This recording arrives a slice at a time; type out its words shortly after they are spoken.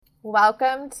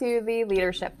Welcome to the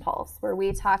Leadership Pulse, where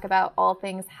we talk about all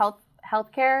things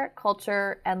healthcare,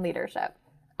 culture, and leadership.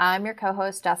 I'm your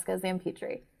co-host, Jessica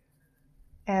Zampetri.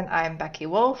 And I'm Becky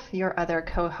Wolf, your other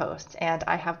co-host, and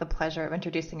I have the pleasure of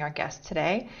introducing our guest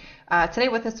today. Today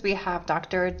with us we have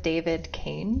Dr. David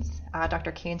Keynes.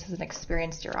 Dr. Keynes is an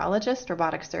experienced urologist,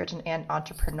 robotic surgeon, and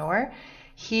entrepreneur.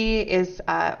 He is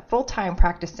full-time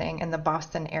practicing in the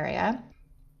Boston area.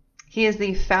 He is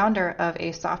the founder of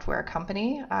a software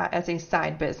company as a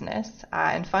side business.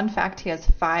 And fun fact, he has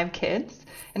 5 kids,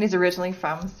 and he's originally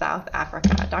from South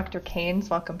Africa. Dr. Keynes,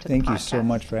 welcome to the podcast. Thank you so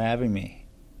much for having me.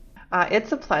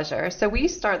 It's a pleasure. So we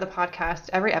start the podcast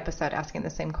every episode asking the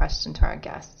same question to our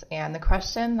guests. And the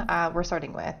question we're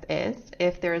starting with is,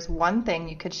 if there is one thing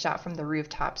you could shout from the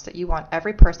rooftops that you want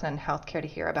every person in healthcare to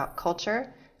hear about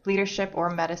culture, leadership, or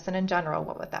medicine in general,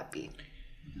 what would that be?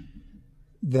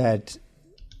 That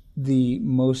the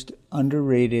most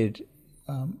underrated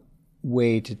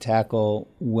way to tackle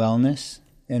wellness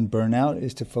and burnout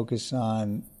is to focus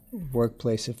on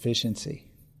workplace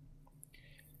efficiency.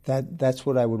 That's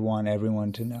what I would want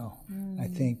everyone to know. I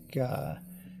think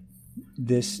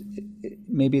this,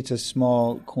 maybe it's a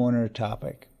small corner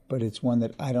topic, but it's one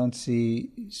that I don't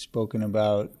see spoken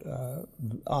about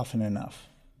often enough.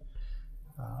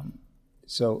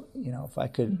 So, if I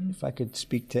could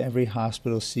speak to every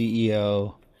hospital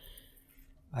CEO,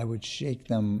 I would shake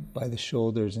them by the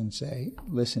shoulders and say,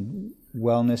 listen,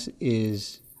 wellness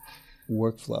is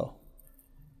workflow.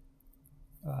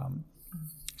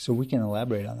 So we can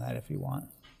elaborate on that if you want.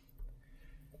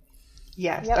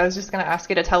 Yes, yep. I was just going to ask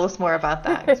you to tell us more about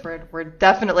that, because we're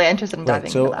definitely interested in diving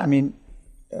into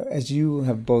that. As you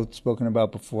have both spoken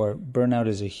about before, burnout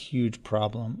is a huge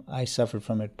problem. I suffered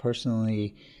from it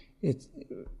personally.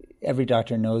 Every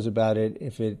doctor knows about it.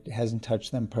 If it hasn't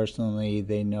touched them personally,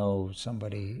 they know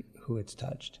somebody who it's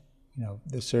touched.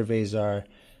 The surveys it's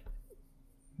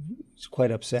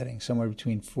quite upsetting. Somewhere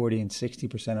between 40 and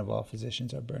 60% of all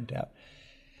physicians are burnt out.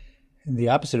 And the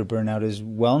opposite of burnout is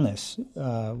wellness,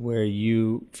 where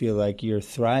you feel like you're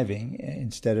thriving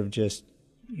instead of just,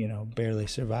 barely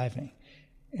surviving.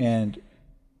 And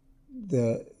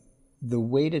the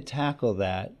way to tackle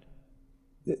that,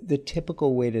 the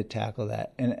typical way to tackle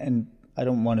that, and I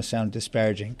don't want to sound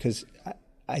disparaging, because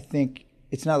I think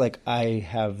it's not like I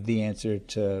have the answer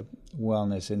to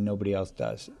wellness and nobody else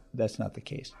does. That's not the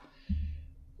case.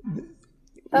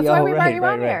 That's why we brought you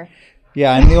on here.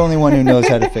 Yeah, I'm the only one who knows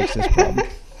how to fix this problem.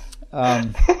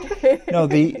 No,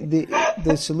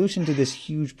 the solution to this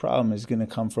huge problem is going to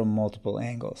come from multiple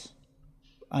angles.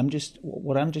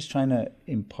 What I'm just trying to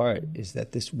impart is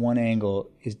that this one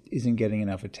angle isn't getting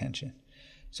enough attention.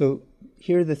 So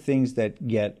here are the things that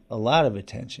get a lot of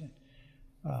attention.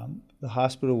 The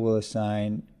hospital will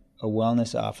assign a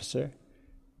wellness officer,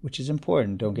 which is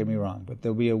important, don't get me wrong, but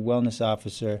there'll be a wellness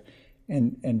officer,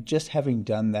 and just having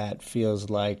done that feels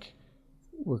like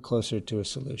we're closer to a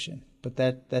solution. But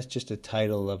that's just a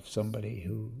title of somebody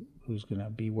who's going to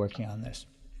be working on this.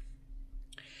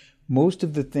 Most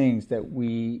of the things that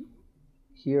we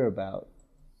hear about,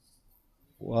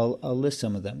 well, I'll list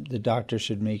some of them. The doctor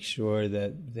should make sure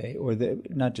that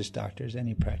not just doctors,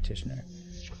 any practitioner,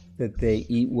 that they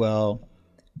eat well,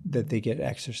 that they get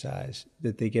exercise,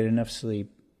 that they get enough sleep,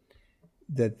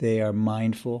 that they are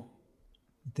mindful,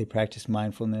 that they practice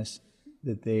mindfulness,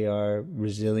 that they are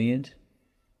resilient,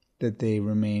 that they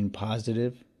remain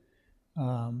positive.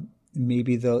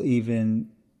 Maybe they'll even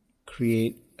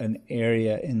create an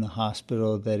area in the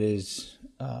hospital that is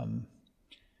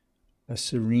a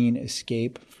serene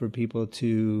escape for people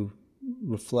to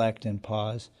reflect and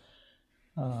pause.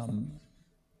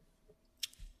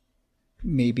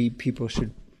 Maybe people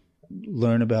should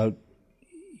learn about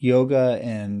yoga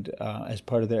and as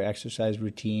part of their exercise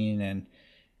routine.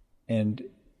 And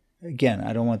again,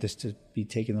 I don't want this to be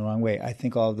taken the wrong way. I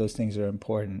think all of those things are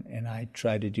important, and I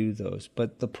try to do those.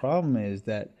 But the problem is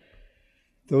that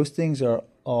those things are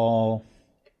all,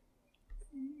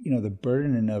 the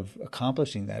burden of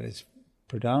accomplishing that is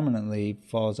predominantly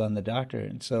falls on the doctor.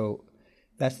 And so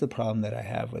that's the problem that I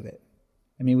have with it.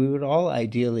 We would all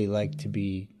ideally like to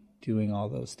be doing all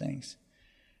those things,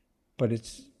 but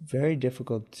it's very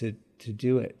difficult to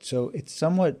do it. So it's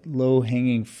somewhat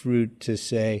low-hanging fruit to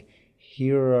say,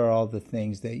 here are all the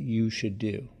things that you should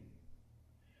do.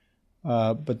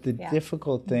 But the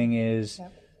difficult thing is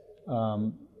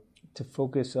to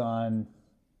focus on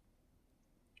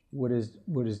what is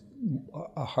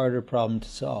a harder problem to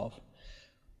solve.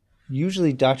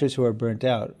 Usually doctors who are burnt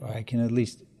out, or I can at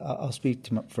least, I'll speak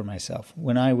for myself.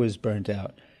 When I was burnt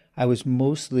out, I was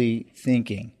mostly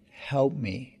thinking, help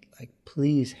me,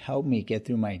 please help me get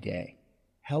through my day.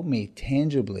 help me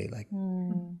tangibly, like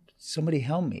somebody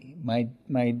help me. My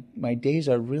days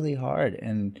are really hard,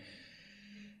 and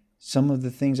some of the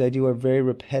things I do are very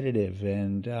repetitive,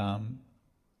 and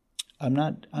I'm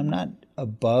not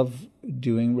above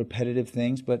doing repetitive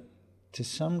things, but to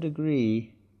some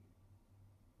degree,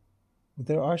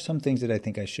 there are some things that I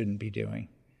think I shouldn't be doing.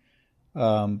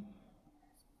 Can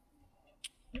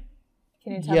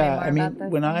you tell me more about this?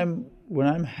 When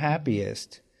I'm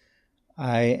happiest,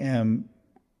 I am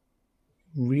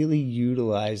really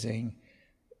utilizing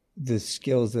the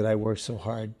skills that I work so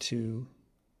hard to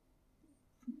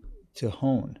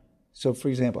hone. So, for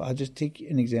example, I'll just take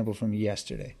an example from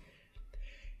yesterday.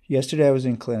 Yesterday, I was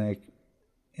in clinic,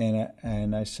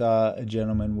 and I saw a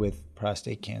gentleman with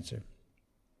prostate cancer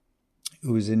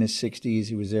who was in his 60s.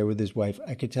 He was there with his wife.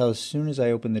 I could tell as soon as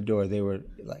I opened the door, they were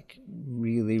like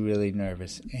really, really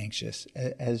nervous, anxious,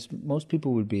 as most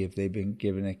people would be if they'd been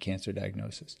given a cancer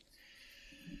diagnosis.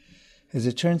 As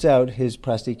it turns out, his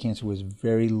prostate cancer was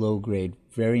very low grade,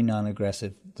 very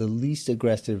non-aggressive, the least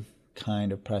aggressive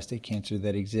kind of prostate cancer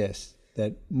that exists,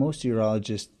 that most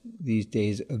urologists these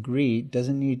days agree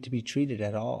doesn't need to be treated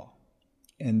at all.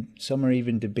 And some are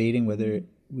even debating whether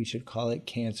we should call it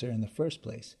cancer in the first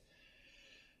place.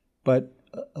 But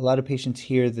a lot of patients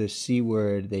hear the C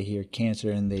word, they hear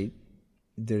cancer, and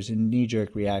there's a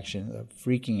knee-jerk reaction of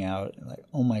freaking out, like,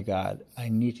 oh my God, I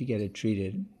need to get it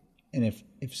treated. And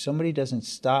if somebody doesn't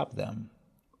stop them,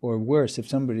 or worse,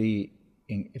 if a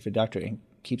doctor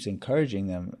keeps encouraging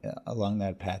them along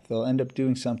that path, they'll end up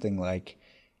doing something like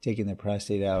taking their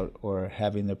prostate out or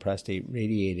having their prostate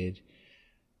radiated,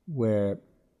 where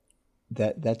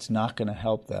that's not going to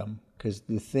help them because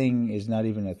the thing is not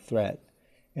even a threat,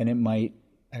 and it might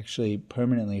actually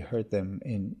permanently hurt them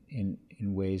in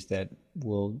ways that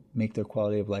will make their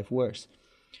quality of life worse.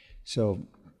 So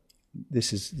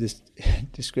this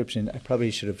description, I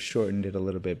probably should have shortened it a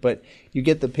little bit, but you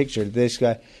get the picture. This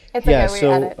guy. It's okay,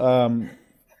 so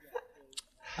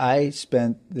I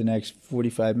spent the next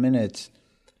 45 minutes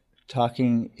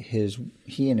talking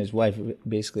he and his wife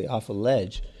basically off a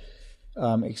ledge,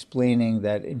 explaining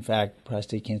that in fact his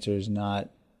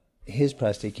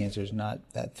prostate cancer is not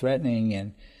that threatening,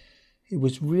 and it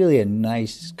was really a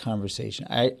nice conversation.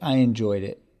 I enjoyed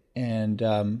it, and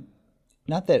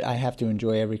not that I have to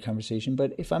enjoy every conversation,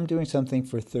 but if I'm doing something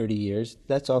for 30 years,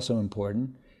 that's also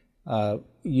important.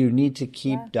 You need to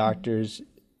keep doctors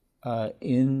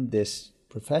in this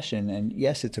profession, and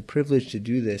yes, it's a privilege to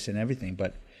do this and everything,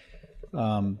 but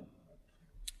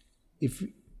if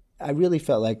I really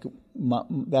felt like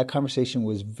that conversation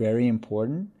was very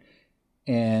important,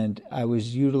 and I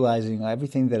was utilizing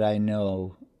everything that I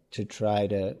know to try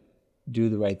to do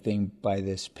the right thing by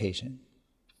this patient.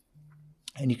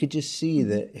 And you could just see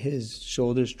that his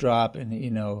shoulders drop, and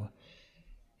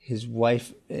his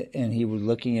wife and he were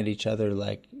looking at each other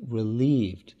like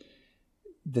relieved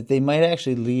that they might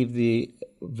actually leave the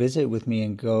visit with me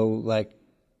and go like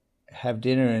have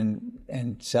dinner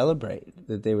and celebrate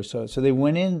that they were so they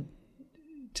went in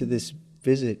to this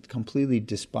visit completely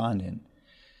despondent,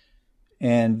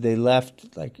 and they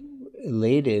left like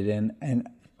elated, and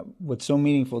what's so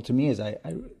meaningful to me is I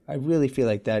really feel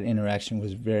like that interaction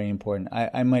was very important.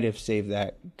 I might have saved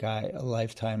that guy a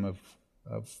lifetime of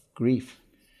grief.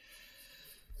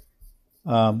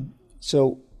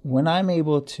 So when I'm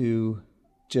able to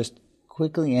just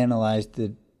quickly analyze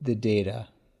the data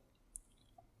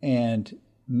and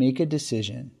make a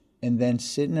decision, and then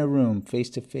sit in a room face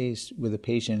to face with a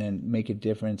patient and make a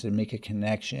difference and make a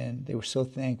connection, they were so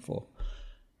thankful.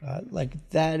 Like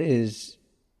that is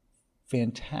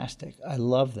fantastic. I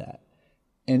love that.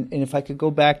 And if I could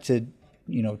go back to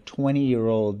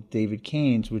 20-year-old David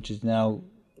Keynes, which is now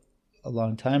a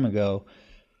long time ago,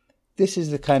 this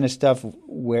is the kind of stuff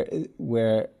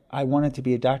where I wanted to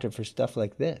be a doctor for stuff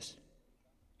like this.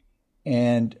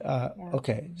 And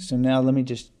okay, so now let me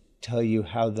just tell you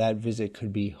how that visit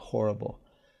could be horrible.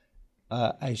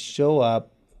 I show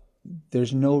up,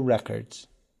 there's no records.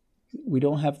 We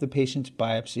don't have the patient's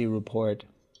biopsy report.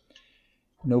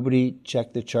 Nobody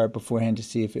checked the chart beforehand to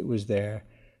see if it was there.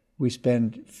 We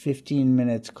spend 15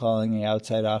 minutes calling the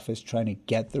outside office trying to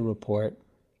get the report.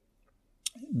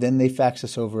 Then they fax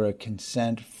us over a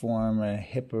consent form, a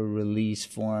HIPAA release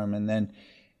form, and then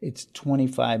it's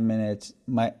 25 minutes.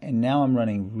 And now I'm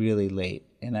running really late,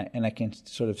 and I can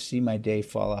sort of see my day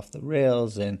fall off the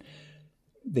rails. And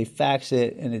they fax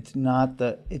it, and it's not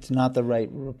the right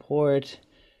report,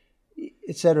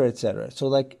 et cetera, et cetera. So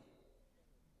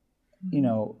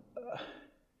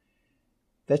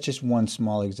that's just one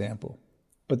small example.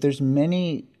 But there's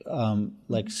many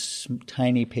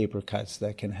tiny paper cuts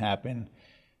that can happen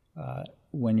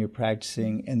when you're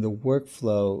practicing and the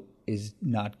workflow is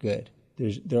not good.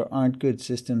 There aren't good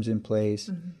systems in place.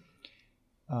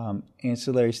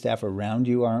 Ancillary staff around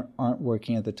you aren't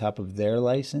working at the top of their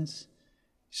license,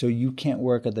 so you can't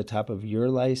work at the top of your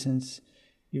license.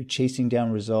 You're chasing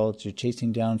down results, you're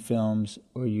chasing down films,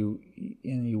 or you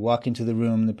walk into the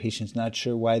room, the patient's not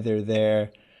sure why they're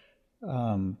there.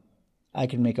 I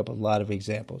can make up a lot of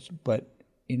examples, but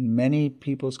in many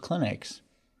people's clinics,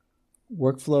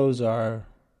 workflows are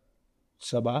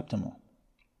suboptimal.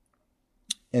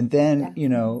 And then,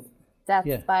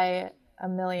 death by a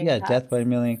million cuts. Death by a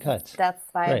million cuts. Deaths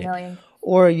by a million.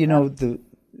 Or,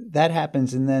 that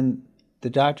happens, and then the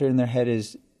doctor in their head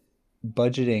is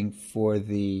budgeting for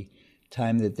the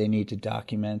time that they need to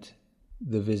document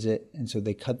the visit, and so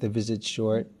they cut the visit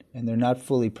short, and they're not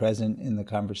fully present in the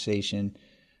conversation.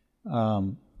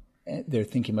 They're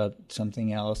thinking about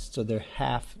something else, so they're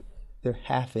half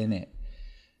in it.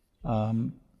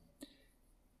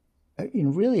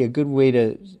 Really a good way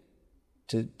to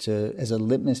as a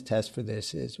litmus test for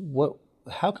this is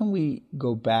how can we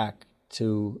go back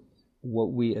to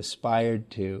what we aspired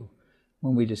to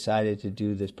when we decided to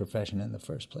do this profession in the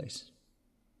first place.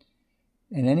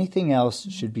 And anything else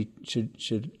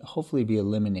should hopefully be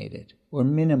eliminated or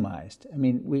minimized. I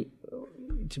mean,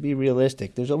 to be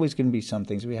realistic, there's always going to be some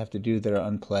things we have to do that are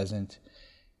unpleasant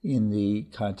in the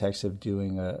context of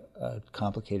doing a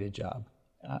complicated job.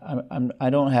 I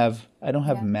don't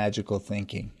have magical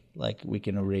thinking like we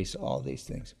can erase all these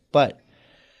things. But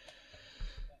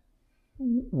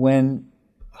when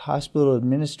hospital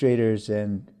administrators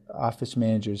and office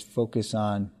managers focus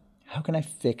on how can I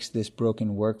fix this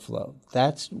broken workflow,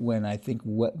 that's when I think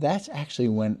that's actually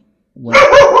when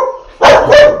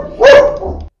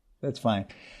that's fine.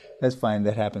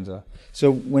 That happens.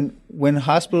 So when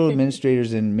hospital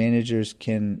administrators and managers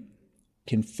can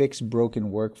fix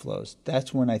broken workflows,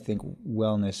 that's when I think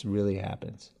wellness really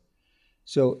happens.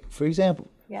 So, for example,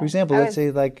 let's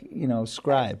say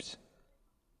scribes.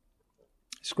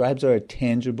 Scribes are a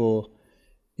tangible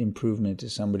improvement to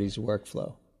somebody's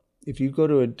workflow. If you go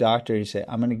to a doctor and you say,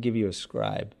 "I'm going to give you a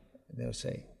scribe," they'll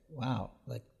say, "Wow,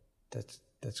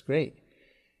 that's great,"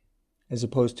 as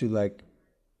opposed to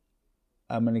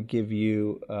I'm going to give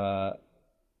you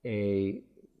a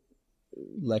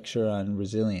lecture on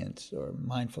resilience or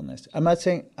mindfulness. I'm not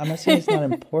saying it's not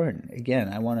important. Again,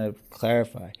 I want to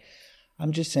clarify.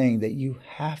 I'm just saying that you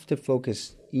have to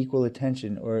focus equal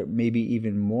attention, or maybe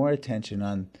even more attention,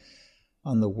 on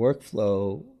the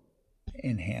workflow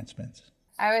enhancements.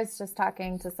 I was just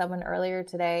talking to someone earlier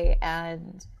today,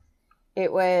 and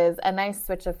it was a nice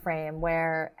switch of frame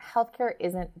where healthcare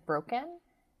isn't broken.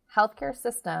 Healthcare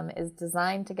system is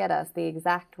designed to get us the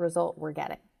exact result we're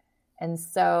getting. And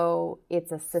so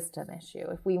it's a system issue.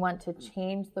 If we want to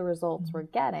change the results we're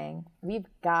getting, we've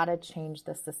got to change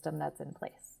the system that's in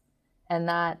place. And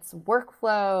that's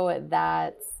workflow,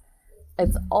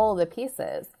 it's all the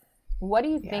pieces. What do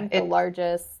you think the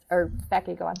largest, or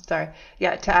Becky, go on. Sorry.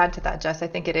 Yeah, to add to that, Jess, I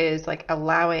think it is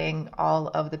allowing all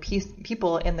of the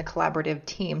people in the collaborative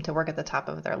team to work at the top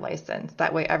of their license.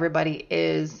 That way everybody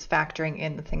is factoring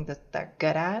in the things that they're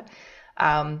good at.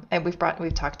 And we've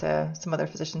talked to some other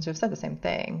physicians who have said the same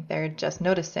thing. They're just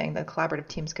noticing that collaborative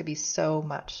teams could be so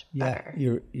much better. Yeah,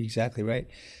 you're exactly right.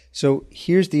 So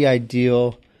here's the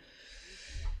ideal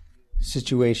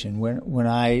situation when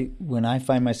I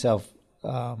find myself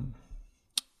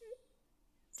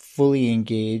fully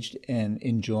engaged and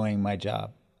enjoying my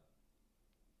job.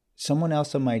 Someone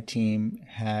else on my team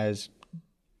has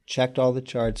checked all the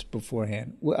charts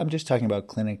beforehand. Well, I'm just talking about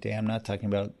clinic day. I'm not talking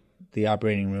about the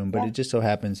operating room, but it just so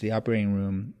happens the operating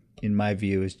room, in my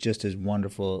view, is just as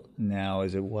wonderful now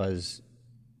as it was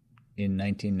in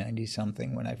 1990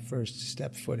 something when I first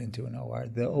stepped foot into an OR.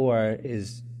 The OR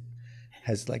is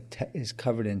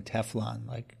covered in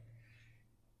Teflon,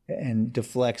 and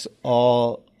deflects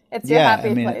all. It's your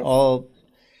happy place.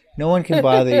 No one can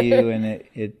bother you, and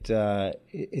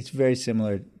it's very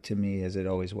similar to me as it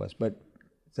always was. But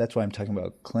that's why I'm talking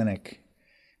about clinic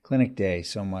day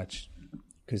so much,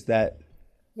 because that.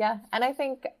 Yeah, and I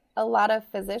think a lot of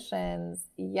physicians,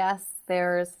 yes,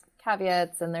 there's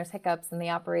caveats and there's hiccups in the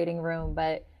operating room,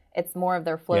 but it's more of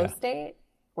their flow state,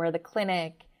 where the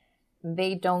clinic,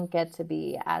 they don't get to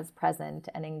be as present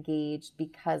and engaged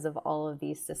because of all of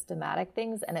these systematic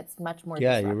things, and it's much more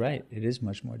disruptive. You're right. It is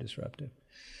much more disruptive.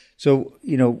 So,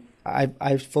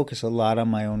 I focus a lot on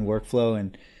my own workflow,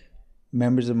 and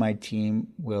members of my team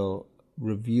will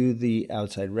review the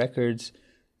outside records,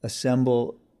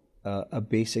 assemble a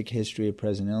basic history of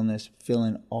present illness, fill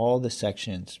in all the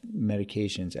sections,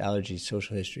 medications, allergies,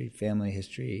 social history, family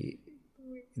history,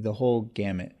 the whole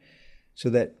gamut. so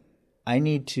that I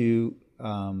need to,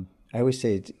 I always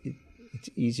say it's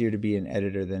easier to be an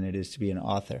editor than it is to be an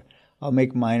author. I'll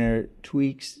make minor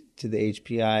tweaks to the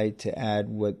HPI to add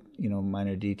what,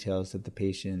 minor details that the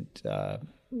patient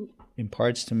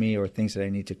imparts to me or things that I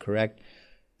need to correct,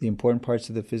 the important parts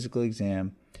of the physical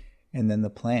exam, and then the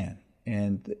plan.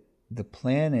 And the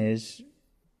plan is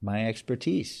my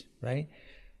expertise, right?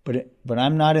 But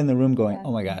I'm not in the room going,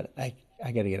 oh my God, I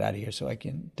got to get out of here so I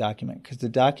can document. Because the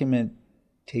document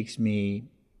takes me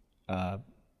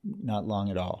not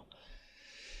long at all.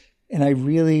 And I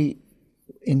really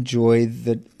enjoy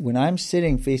when I'm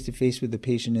sitting face to face with the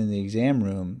patient in the exam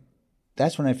room,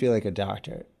 that's when I feel like a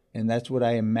doctor. And that's what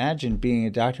I imagine being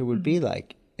a doctor would be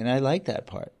like. And I like that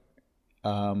part.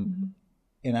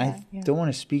 And I don't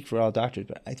want to speak for all doctors,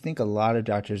 but I think a lot of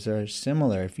doctors are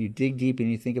similar. If you dig deep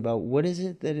and you think about what is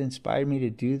it that inspired me to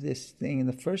do this thing in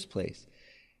the first place?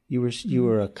 You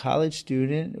were a college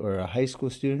student or a high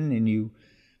school student, and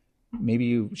maybe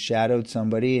you shadowed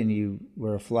somebody and you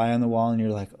were a fly on the wall, and you're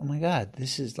like, oh my God,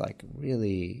 this is like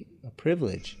really a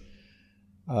privilege.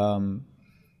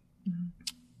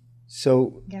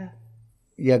 So go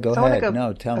ahead.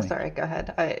 No, tell me. Sorry, go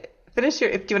ahead. Do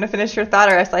you want to finish your thought,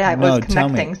 or I was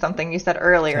connecting something you said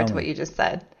earlier to what you just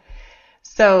said.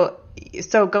 So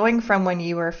going from when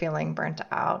you were feeling burnt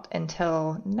out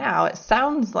until now, it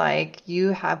sounds like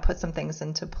you have put some things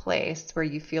into place where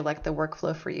you feel like the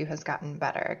workflow for you has gotten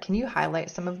better. Can you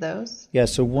highlight some of those? Yeah.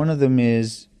 So one of them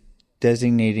is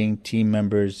designating team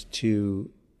members to,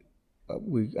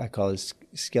 I call it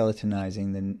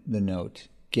skeletonizing the note,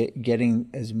 getting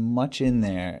as much in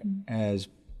there as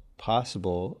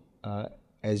possible.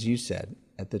 As you said,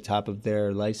 at the top of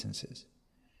their licenses.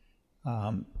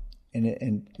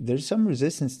 And there's some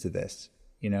resistance to this,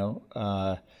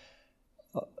 That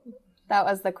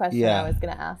was the question I was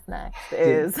going to ask next,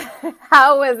 is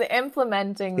how was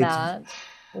implementing that?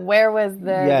 Where was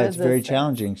the resistance? It's very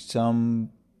challenging. Some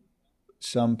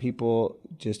people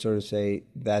just sort of say,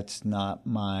 that's not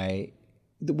my...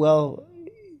 Well,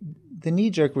 the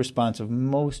knee-jerk response of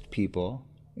most people,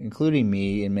 including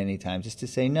me in many times, is to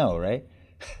say no, right?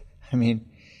 I mean,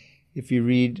 if you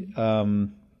read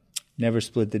Never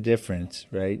Split the Difference,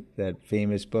 right, that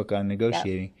famous book on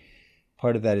negotiating,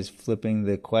 part of that is flipping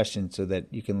the question so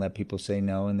that you can let people say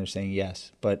no and they're saying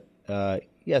yes. But,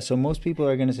 so most people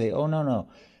are going to say, oh, no,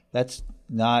 that's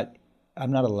not,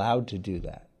 I'm not allowed to do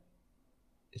that.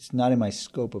 It's not in my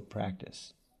scope of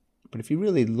practice. But if you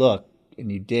really look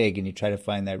and you dig and you try to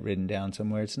find that written down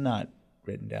somewhere, it's not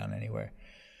written down anywhere.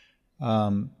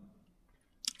 So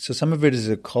some of it is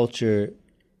a culture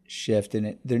shift,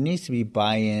 and there needs to be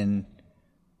buy-in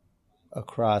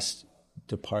across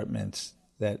departments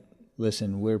that,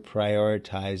 listen, we're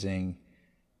prioritizing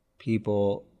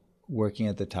people working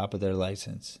at the top of their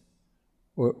license.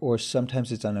 Or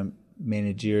sometimes it's on a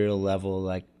managerial level,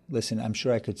 like, listen, I'm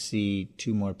sure I could see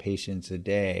 2 more patients a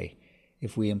day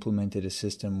if we implemented a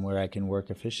system where I can work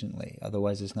efficiently.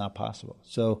 Otherwise, it's not possible.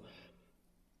 So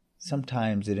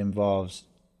sometimes it involves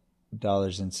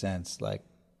dollars and cents, like,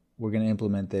 we're going to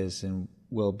implement this and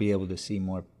we'll be able to see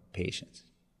more patients,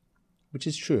 which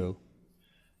is true.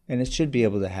 And it should be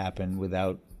able to happen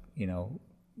without,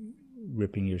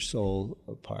 ripping your soul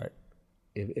apart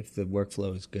if the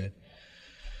workflow is good.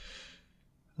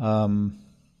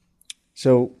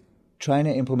 So trying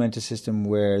to implement a system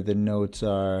where the notes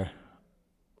are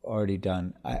already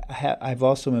done. I've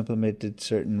also implemented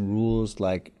certain rules,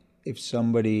 like if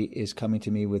somebody is coming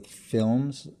to me with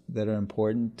films that are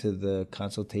important to the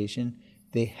consultation,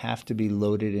 they have to be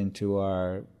loaded into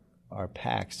our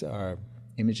PACS, our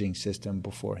imaging system,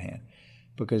 beforehand.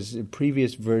 Because a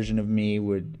previous version of me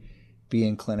would be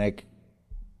in clinic.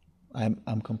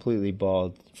 I'm completely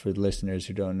bald, for listeners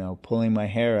who don't know, pulling my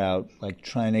hair out, like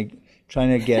trying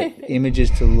to get images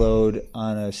to load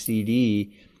on a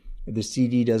CD. If the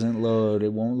CD doesn't load,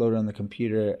 it won't load on the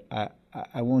computer.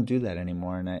 I won't do that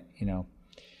anymore. And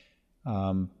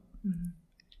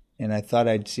and I thought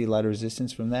I'd see a lot of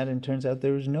resistance from that, and it turns out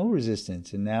there was no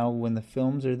resistance. And now when the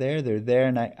films are there, they're there.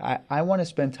 And I want to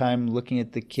spend time looking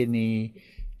at the kidney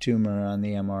tumor on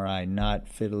the MRI, not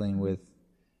fiddling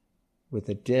with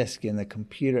a disc in the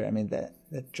computer. I mean,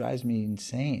 that drives me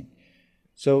insane.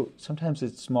 So sometimes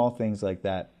it's small things like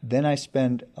that. Then I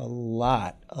spend a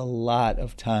lot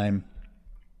of time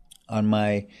on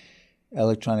my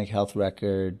electronic health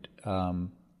record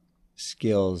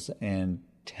skills and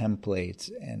templates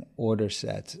and order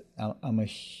sets. I'm a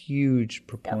huge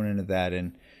proponent of that,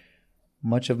 and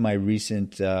much of my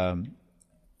recent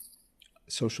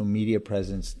social media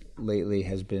presence lately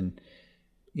has been,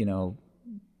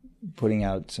 putting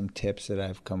out some tips that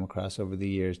I've come across over the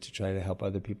years to try to help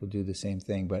other people do the same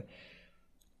thing. But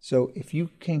so if you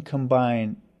can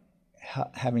combine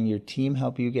having your team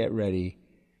help you get ready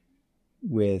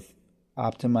with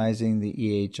optimizing the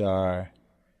EHR,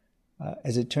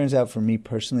 as it turns out for me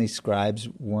personally, scribes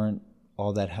weren't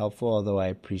all that helpful, although I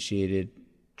appreciated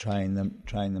trying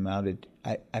them out.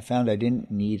 I found I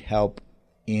didn't need help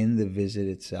in the visit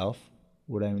itself.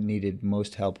 What I needed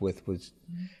most help with was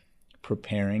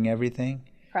preparing everything,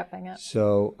 prepping it.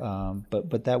 So,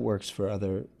 but that works for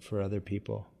other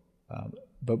people.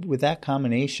 But with that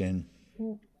combination,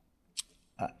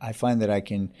 I find that I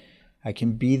can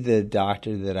be the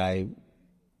doctor that I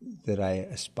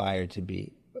aspire to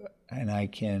be, and I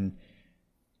can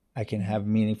have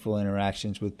meaningful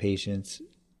interactions with patients,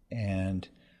 and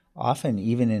often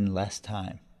even in less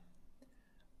time.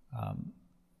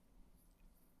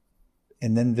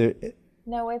 And then there's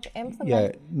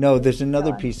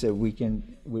another piece that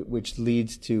which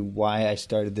leads to why I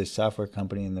started this software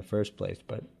company in the first place.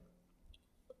 But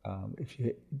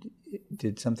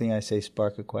did something I say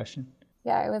spark a question?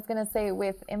 Yeah, I was going to say,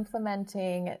 with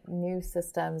implementing new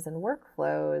systems and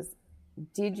workflows,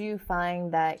 did you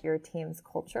find that your team's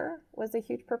culture was a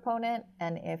huge proponent?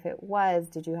 And if it was,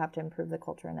 did you have to improve the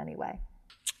culture in any way?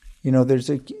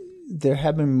 There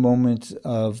have been moments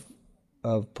of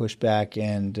pushback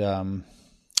and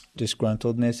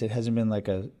disgruntledness. It hasn't been like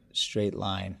a straight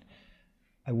line.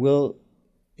 I will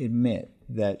admit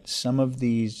that some of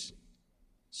these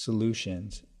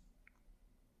solutions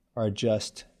are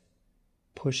just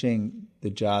pushing the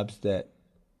jobs that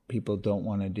people don't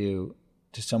want to do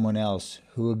to someone else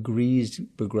who agrees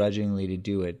begrudgingly to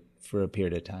do it for a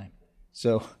period of time.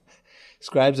 So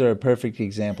scribes are a perfect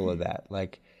example of that.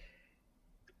 Like,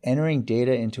 entering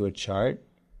data into a chart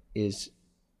is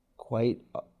quite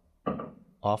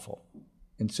awful.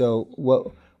 And so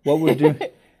what we're doing,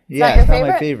 it's not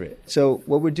my favorite. So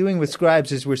what we're doing with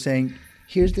scribes is we're saying,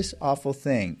 here's this awful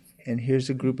thing, and here's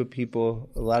a group of people,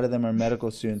 a lot of them are medical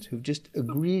students, who've just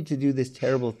agreed to do this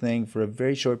terrible thing for a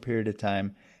very short period of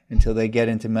time until they get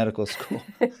into medical school.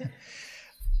 It's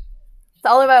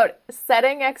all about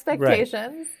setting expectations.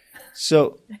 Right.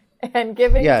 So, and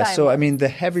giving time. So I mean, the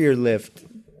heavier lift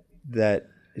that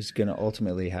is going to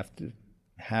ultimately have to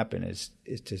happen is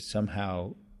to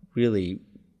somehow really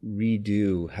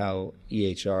redo how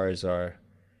EHRs are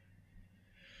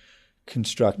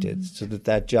constructed, so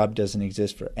that job doesn't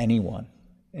exist for anyone.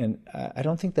 And I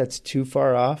don't think that's too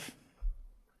far off.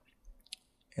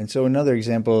 And so another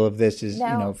example of this is,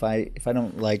 if I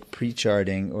don't like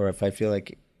pre-charting, or if I feel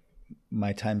like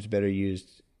my time's better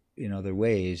used in other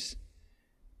ways,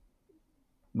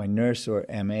 my nurse or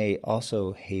MA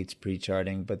also hates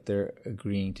pre-charting, but they're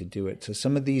agreeing to do it. So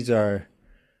some of these are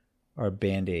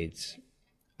Band-Aids.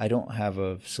 I don't have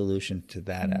a solution to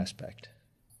that aspect.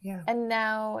 Yeah. And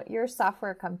now your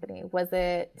software company, was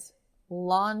it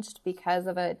launched because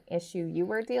of an issue you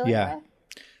were dealing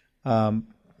with?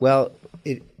 Well,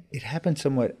 it happened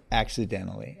somewhat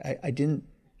accidentally. I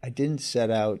didn't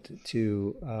set out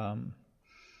to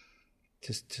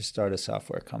start a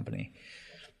software company.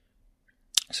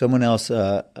 Someone else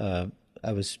I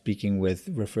was speaking with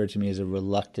referred to me as a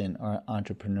reluctant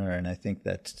entrepreneur, and I think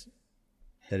that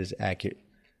is accurate.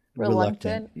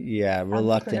 Reluctant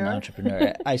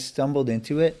entrepreneur. I stumbled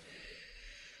into it,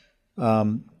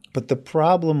 but the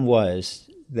problem was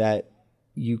that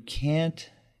you can't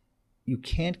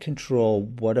control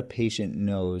what a patient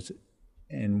knows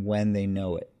and when they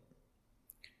know it.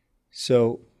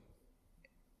 So,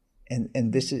 and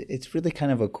it's really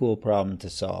kind of a cool problem to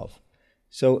solve.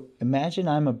 So imagine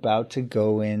I'm about to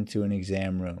go into an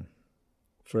exam room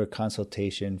for a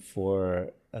consultation for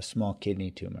a small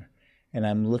kidney tumor. And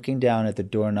I'm looking down at the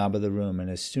doorknob of the room, and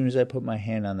as soon as I put my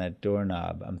hand on that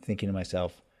doorknob, I'm thinking to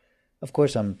myself, of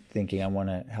course I'm thinking I want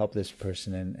to help this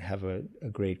person and have a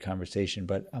great conversation,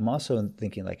 but I'm also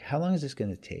thinking, like, how long is this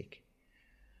going to take?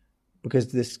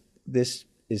 Because this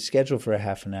is scheduled for a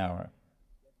half an hour.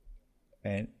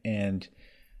 And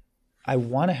I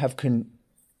want to have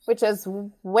which is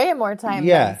way more time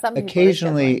than some people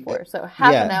occasionally are scheduling for. So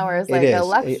half an hour is like a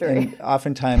luxury. And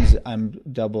oftentimes I'm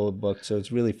double booked, so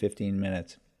it's really 15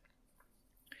 minutes.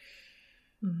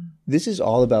 Mm-hmm. This is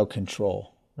all about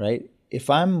control, right? If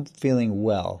I'm feeling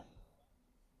well,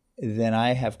 then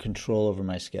I have control over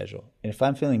my schedule. And if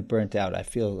I'm feeling burnt out, I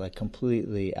feel like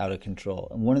completely out of control.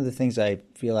 And one of the things I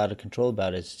feel out of control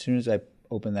about is as soon as I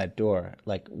open that door,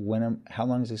 like, how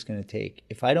long is this going to take?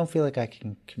 If I don't feel like I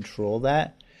can control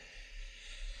that,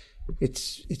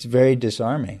 it's very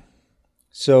disarming.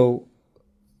 So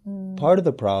part of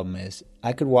the problem is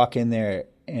I could walk in there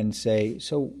and say,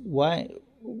 so why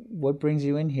what brings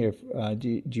you in here?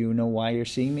 Do you know why you're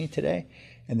seeing me today?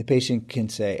 And the patient can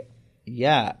say,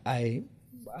 yeah, I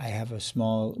have a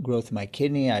small growth in my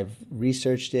kidney. I've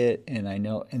researched it and I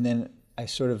know. And then I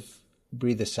sort of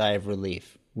breathe a sigh of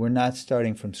relief. We're not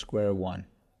starting from square one.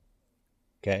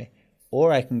 Okay.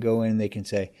 Or I can go in and they can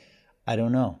say, I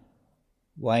don't know.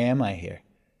 Why am I here?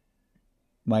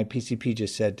 My PCP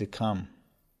just said to come.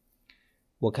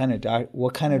 What kind of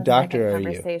doctor are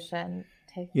you?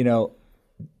 You know,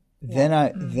 then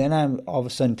I'm all of a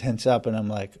sudden tense up and I'm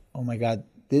like, oh my God,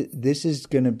 this is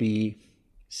going to be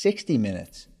 60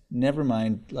 minutes. Never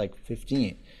mind like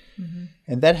 15. Mm-hmm.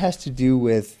 And that has to do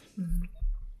with,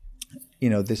 you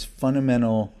know, this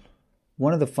fundamental,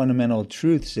 one of the fundamental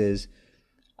truths is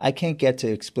I can't get to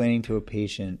explaining to a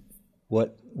patient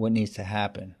what needs to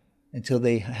happen until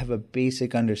they have a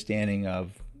basic understanding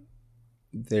of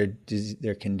their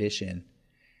condition.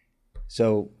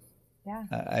 So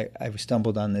I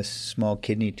stumbled on this small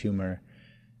kidney tumor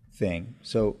thing.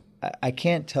 So I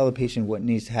can't tell a patient what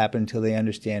needs to happen until they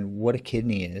understand what a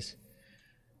kidney is,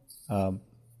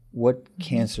 what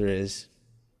cancer is,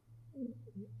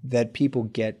 that people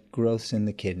get growths in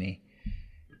the kidney,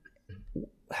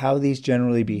 how these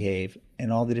generally behave,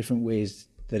 and all the different ways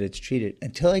that it's treated.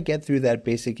 Until I get through that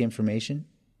basic information,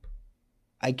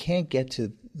 I can't get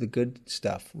to the good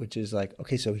stuff, which is like,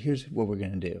 okay, so here's what we're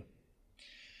going to do.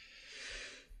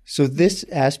 So this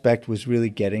aspect was really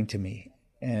getting to me.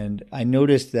 And I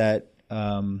noticed that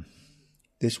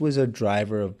this was a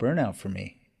driver of burnout for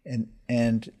me.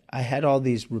 And I had all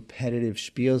these repetitive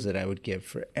spiels that I would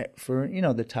give for you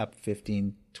know, the top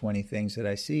 15, 20 things that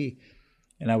I see.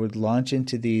 And I would launch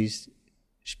into these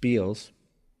spiels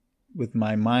with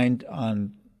my mind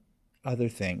on other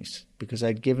things because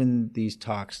I'd given these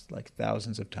talks like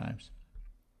thousands of times.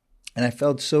 And I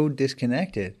felt so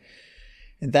disconnected.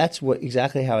 And that's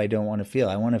exactly how I don't want to feel.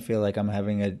 I want to feel like I'm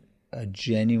having a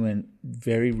genuine,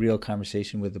 very real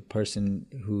conversation with the person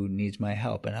who needs my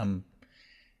help. And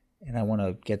I want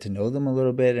to get to know them a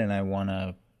little bit, and I want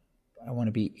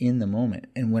to be in the moment.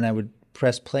 And when I would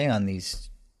press play on these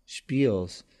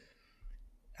spiels,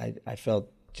 I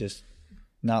felt just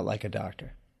not like a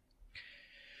doctor.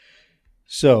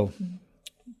 So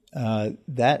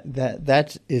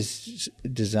that is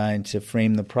designed to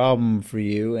frame the problem for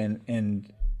you,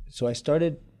 and so I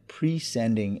started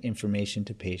pre-sending information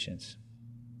to patients.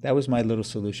 That was my little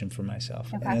solution for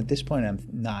myself. Okay. And at this point, I'm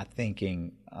not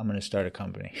thinking I'm going to start a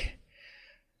company.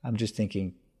 I'm just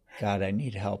thinking, God, I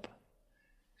need help.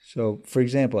 So, for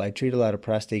example, I treat a lot of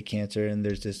prostate cancer, and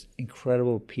there's this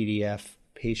incredible PDF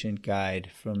patient guide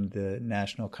from the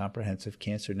National Comprehensive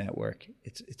Cancer Network.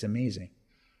 It's amazing.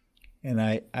 And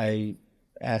I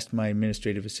asked my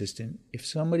administrative assistant, if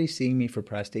somebody's seeing me for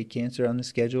prostate cancer on the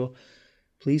schedule,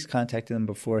 please contact them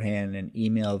beforehand and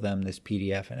email them this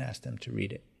PDF and ask them to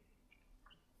read it.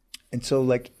 And so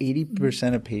like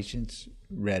 80% of patients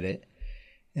read it.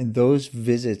 And those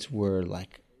visits were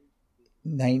like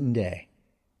night and day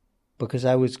because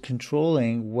I was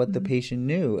controlling what the patient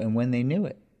knew and when they knew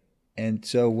it. And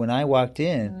so when I walked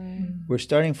in, we're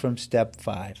starting from step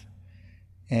 5.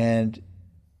 And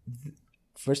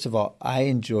first of all, I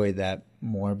enjoy that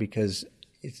more because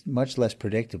it's much less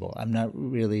predictable. I'm not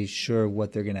really sure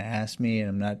what they're going to ask me, and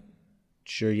I'm not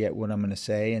sure yet what I'm going to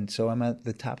say. And so I'm at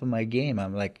the top of my game.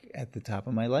 I'm like at the top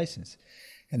of my license.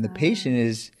 And the patient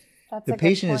is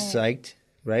psyched,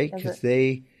 right? Because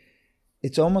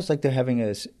it's almost like they're having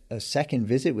a second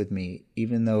visit with me,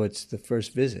 even though it's the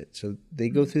first visit. So they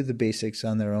go through the basics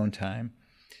on their own time.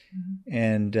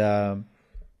 And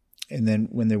then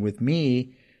when they're with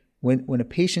me, when a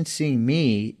patient's seeing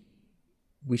me,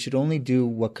 we should only do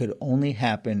what could only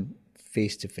happen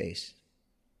face-to-face.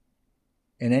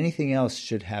 And anything else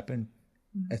should happen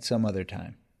at some other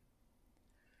time.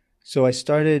 So I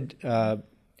started,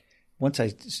 once I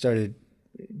started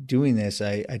doing this,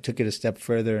 I took it a step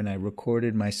further and I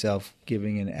recorded myself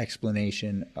giving an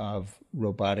explanation of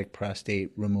robotic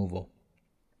prostate removal.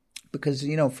 Because,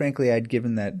 you know, frankly, I'd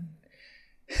given that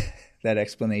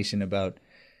explanation about,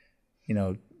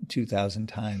 2,000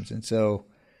 times. And so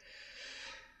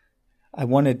I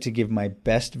wanted to give my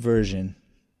best version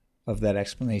of that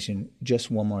explanation just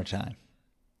one more time.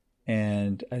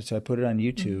 And so I put it on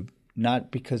YouTube, not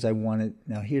because I wanted,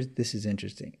 this is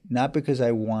interesting, not because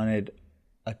I wanted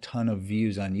a ton of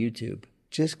views on YouTube,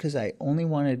 just because I only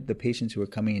wanted the patients who were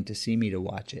coming in to see me to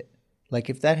watch it. Like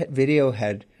if that video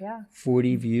had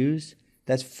 40 views,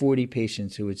 that's 40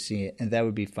 patients who would see it, and that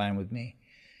would be fine with me.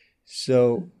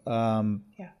 So,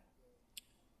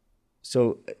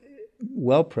 so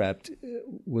WellPrept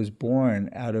was born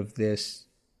out of this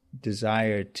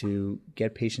desire to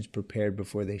get patients prepared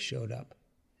before they showed up.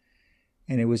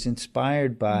 And it was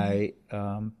inspired by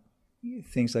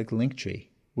things like Linktree.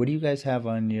 What do you guys have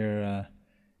on your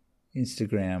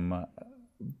Instagram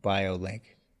bio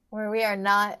link? Where we are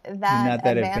not that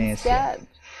advanced yet.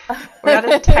 We're not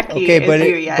as techy okay, but as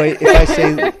you yet. But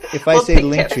if I say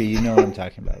Linktree, you know what I'm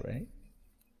talking about, right?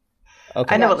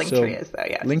 Okay, I know what Linktree is, though.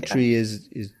 Yeah, Linktree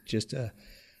is just a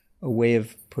way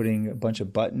of putting a bunch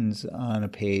of buttons on a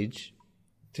page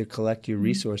to collect your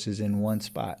resources in one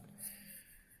spot.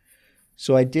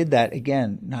 So I did that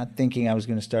again, not thinking I was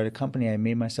going to start a company. I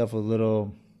made myself a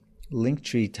little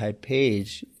Linktree type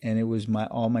page, and it was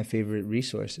all my favorite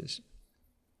resources.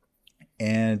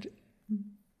 And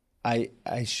I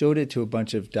showed it to a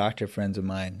bunch of doctor friends of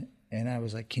mine, and I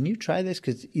was like, "Can you try this?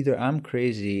 Because either I'm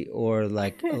crazy or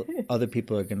like other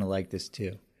people are going to like this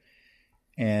too."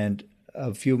 And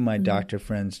a few of my doctor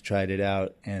friends tried it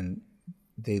out, and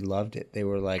they loved it. They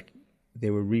were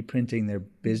reprinting their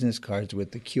business cards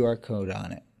with the QR code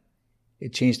on it.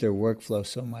 It changed their workflow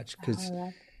so much because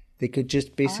they could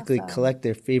just basically collect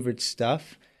their favorite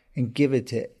stuff and give it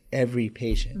to every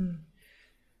patient.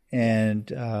 And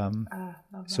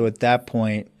so at that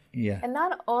point, yeah. And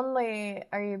not only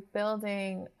are you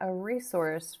building a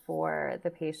resource for the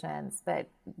patients, but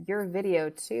your video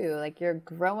too, like you're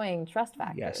growing trust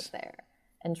factors there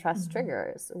and trust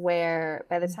triggers where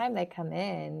by the time they come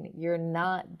in, you're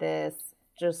not this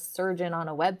just surgeon on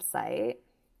a website.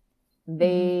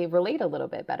 They relate a little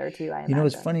bit better to you, I imagine. You know,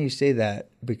 it's funny you say that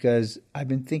because I've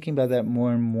been thinking about that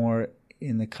more and more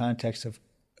in the context of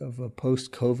a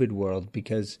post-COVID world,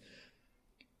 because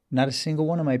not a single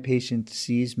one of my patients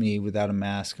sees me without a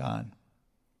mask on.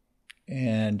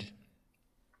 And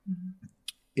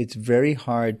it's very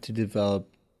hard to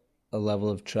develop a level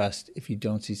of trust if you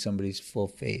don't see somebody's full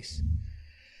face.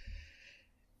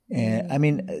 And I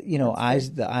mean, you know,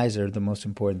 the eyes are the most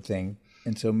important thing.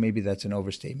 And so maybe that's an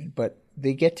overstatement, but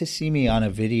they get to see me on a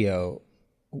video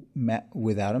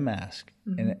without a mask.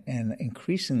 And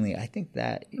increasingly, I think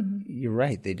that you're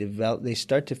right. They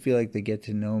start to feel like they get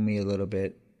to know me a little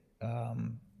bit.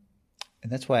 And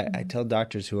that's why I tell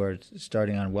doctors who are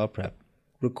starting on WellPrept,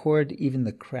 record even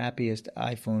the crappiest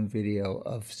iPhone video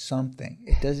of something.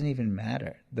 It doesn't even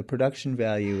matter. The production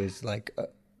value is like,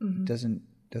 doesn't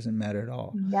matter at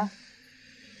all. Yeah.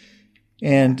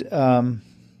 And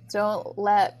don't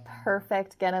let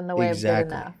perfect get in the way of good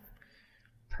enough.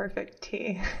 Perfect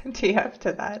tee up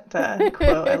to that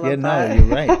quote. I love that. No, you're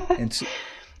right. And so,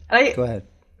 go ahead.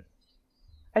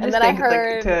 I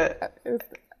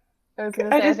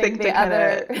think the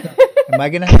other. Am I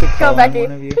going to have to call on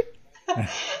one of you?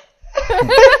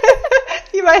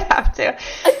 You might have to.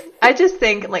 I just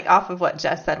think, like, off of what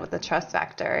Jess said with the trust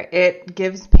factor, it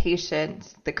gives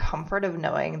patients the comfort of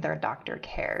knowing their doctor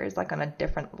cares, like on a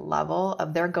different level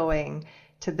of they're going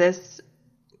to this,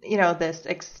 you know, this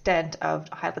extent of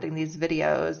highlighting these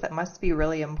videos that must be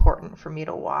really important for me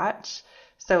to watch.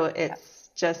 So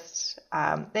it's just,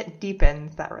 it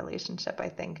deepens that relationship, I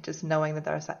think, just knowing that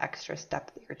there's an extra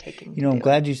step that you're taking. You know, I'm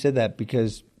glad you said that,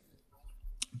 because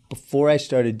before I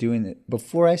started doing it,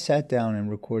 before I sat down and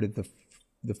recorded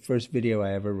the first video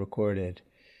I ever recorded,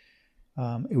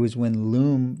 it was when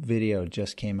Loom video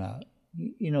just came out.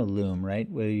 You know Loom, right?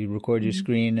 Where you record your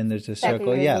screen and there's a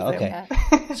circle. Yeah, okay.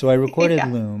 So I recorded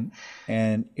Loom,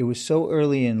 and it was so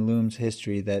early in Loom's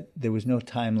history that there was no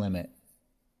time limit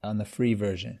on the free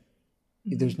version.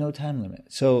 There's no time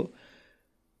limit. So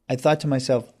I thought to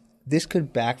myself, this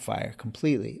could backfire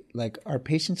completely. Like, our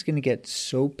patient's going to get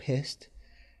so pissed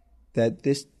that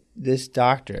this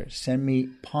doctor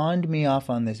pawned me off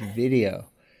on this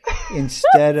video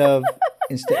instead,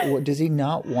 does he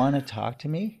not want to talk to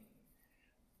me?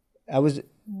 I was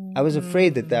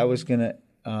afraid that was going to,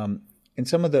 and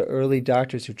some of the early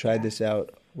doctors who tried this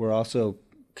out were also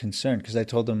concerned, because I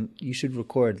told them you should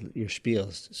record your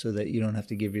spiels so that you don't have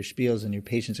to give your spiels and your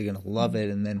patients are going to love it.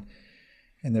 And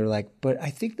they're like, but I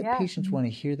think the patients want to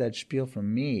hear that spiel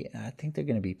from me. And I think they're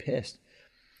going to be pissed.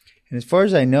 And as far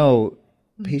as I know,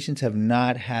 patients have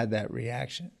not had that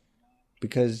reaction,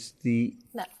 because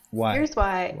why? Here's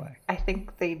why I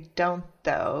think they don't,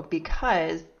 though,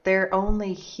 because they're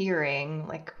only hearing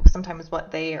like sometimes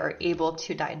what they are able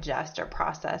to digest or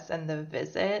process in the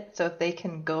visit. So if they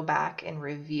can go back and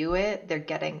review it, they're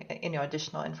getting, you know,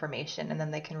 additional information, and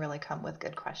then they can really come with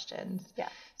good questions. Yeah.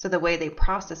 So the way they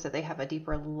process it, they have a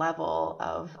deeper level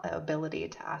of ability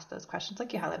to ask those questions,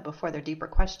 like you highlighted before. They're deeper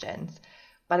questions.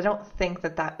 But I don't think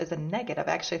that is a negative.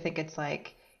 I actually think it's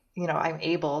like I'm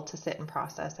able to sit and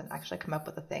process and actually come up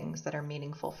with the things that are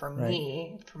meaningful for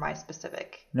me, for my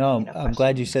specific. No, I'm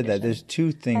glad you said that. There's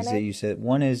two things that you said.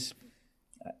 One is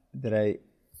that I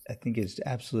think is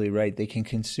absolutely right. They can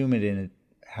consume it in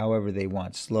however they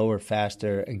want, slower,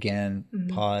 faster, again,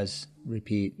 pause,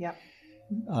 repeat. Yep.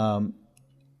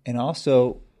 And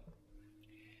also,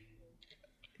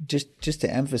 just to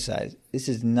emphasize, this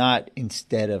is not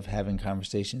instead of having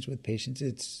conversations with patients.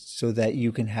 It's so that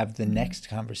you can have the next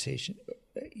conversation,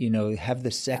 have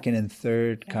the second and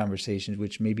third conversations,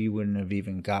 which maybe you wouldn't have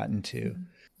even gotten to.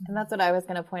 And that's what I was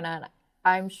going to point out.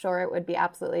 I'm sure it would be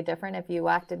absolutely different if you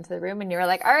walked into the room and you were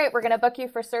like, all right, we're going to book you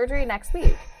for surgery next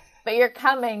week. But you're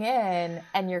coming in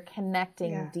and you're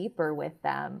connecting deeper with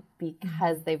them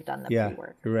because they've done the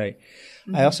pre-work. You're right.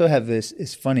 I also have this,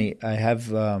 it's funny, I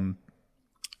have a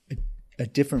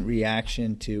different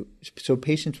reaction to, so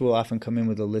patients will often come in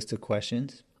with a list of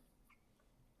questions.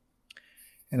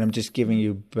 And I'm just giving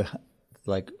you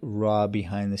like raw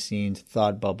behind the scenes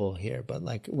thought bubble here. But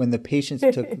like when the patients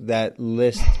took that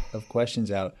list of questions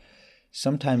out,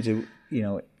 sometimes it,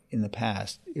 in the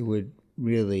past, it would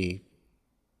really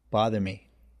bother me,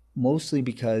 mostly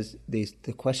because the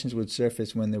questions would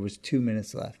surface when there was 2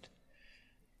 minutes left.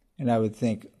 And I would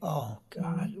think, oh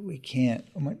God, we can't,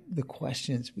 the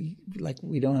questions, we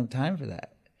don't have time for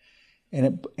that.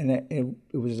 And it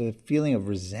was a feeling of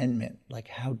resentment, like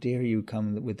how dare you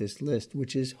come with this list,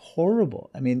 which is horrible.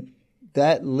 I mean,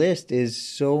 that list is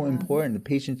so important. The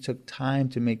patients took time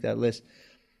to make that list.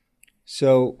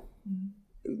 So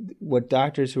what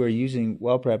doctors who are using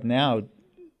WellPrept now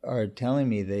are telling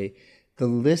me, the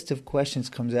list of questions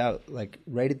comes out like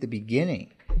right at the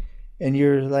beginning, and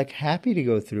you're like happy to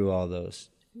go through all those.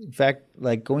 In fact,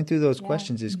 like going through those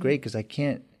questions is great because I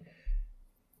can't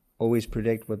always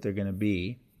predict what they're going to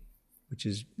be, which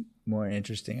is more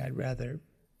interesting. I'd rather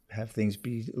have things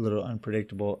be a little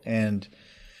unpredictable, and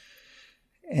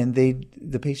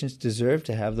the patients deserve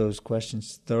to have those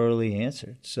questions thoroughly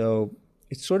answered. So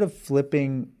it's sort of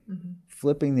flipping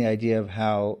the idea of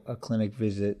how a clinic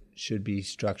visit should be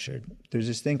structured. There's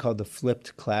this thing called the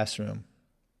flipped classroom.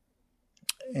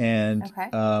 And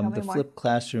the flipped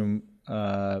classroom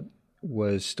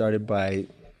was started by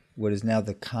what is now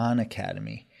the Khan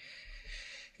Academy.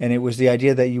 And it was the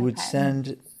idea that you would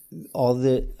send all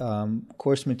the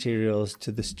course materials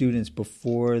to the students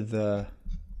before the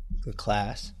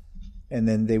class. And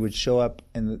then they would show up,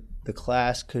 and the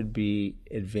class could be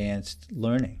advanced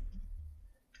learning.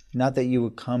 Not that you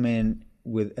would come in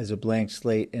as a blank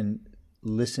slate and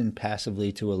listen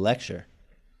passively to a lecture.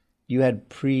 You had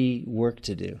pre-work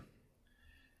to do.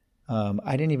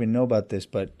 I didn't even know about this,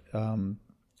 but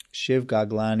Shiv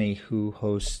Gaglani, who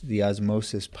hosts the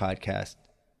Osmosis podcast,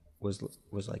 was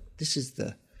like, this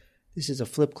is a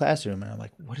flipped classroom. And I'm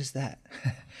like, what is that?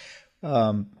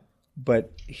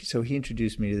 So he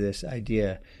introduced me to this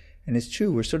idea. And it's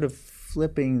true, we're sort of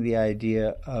flipping the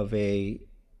idea of a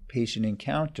patient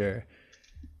encounter.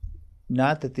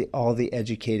 Not that all the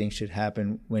educating should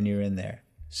happen when you're in there.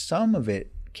 Some of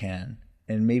it can,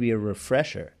 and maybe a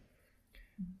refresher.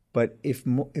 But if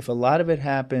a lot of it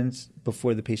happens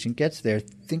before the patient gets there,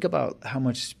 think about how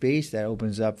much space that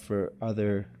opens up for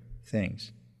other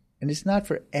things. And it's not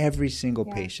for every single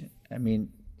patient. I mean,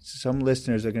 some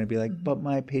listeners are going to be like, but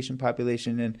my patient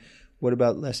population, and what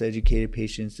about less educated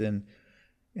patients, and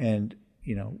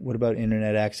what about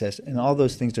internet access? And all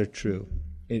those things are true.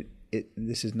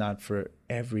 This is not for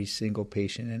every single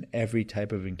patient and every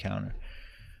type of encounter.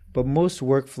 But most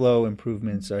workflow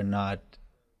improvements are not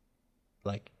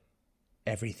like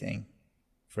everything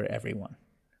for everyone.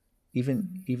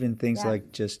 Even things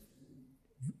like just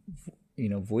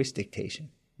voice dictation.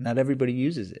 Not everybody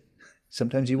uses it.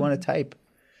 Sometimes you want to type.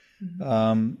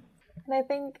 And I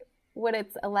think what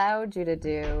it's allowed you to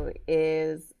do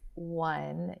is,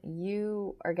 one,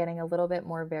 you are getting a little bit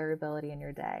more variability in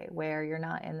your day where you're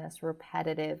not in this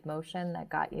repetitive motion that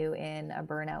got you in a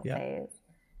burnout phase.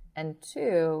 And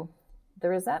two, the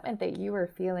resentment that you were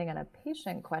feeling on a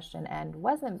patient question end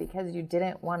wasn't because you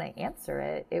didn't want to answer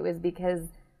it. It was because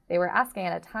they were asking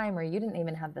at a time where you didn't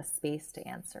even have the space to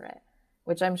answer it,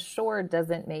 which I'm sure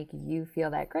doesn't make you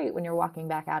feel that great when you're walking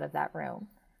back out of that room.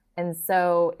 And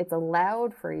so it's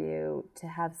allowed for you to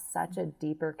have such a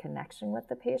deeper connection with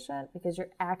the patient because you're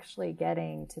actually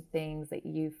getting to things that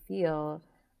you feel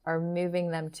are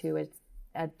moving them to a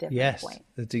different point. Yes,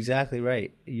 that's exactly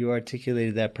right. You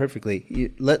articulated that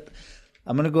perfectly.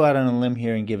 I'm going to go out on a limb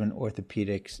here and give an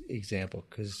orthopedics example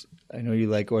because I know you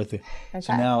like ortho. Okay.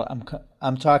 So now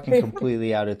I'm talking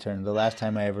completely out of turn. The last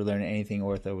time I ever learned anything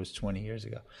ortho was 20 years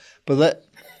ago. But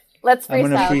let's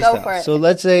freestyle. Go for it. So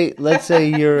let's say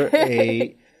you're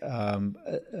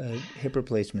a hip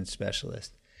replacement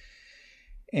specialist,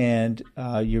 and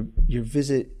your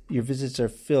visits are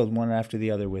filled one after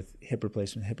the other with hip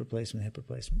replacement,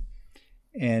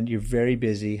 and you're very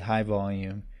busy, high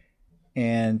volume,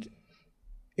 and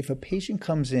if a patient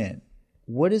comes in,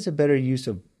 what is a better use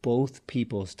of both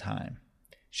people's time?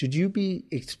 Should you be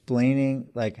explaining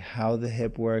like how the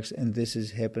hip works, and this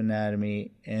is hip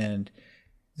anatomy, and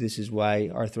this is why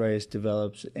arthritis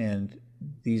develops, and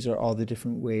these are all the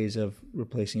different ways of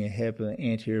replacing a hip, an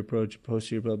anterior approach,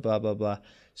 posterior approach, blah, blah, blah.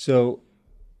 So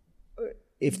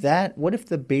what if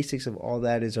the basics of all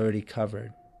that is already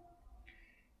covered?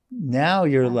 Now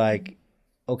you're like,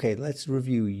 okay, let's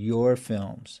review your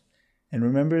films. And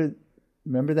remember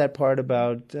that part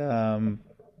about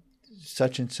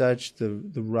such and such,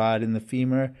 the rod in the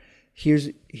femur?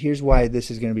 Here's why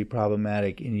this is going to be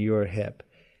problematic in your hip.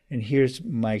 And here's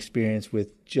my experience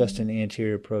with just an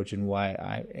anterior approach and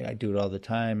why I do it all the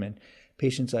time. And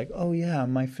patients like, oh yeah,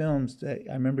 my films, I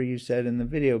remember you said in the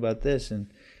video about this.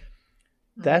 And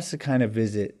that's the kind of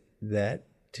visit that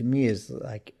to me is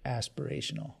like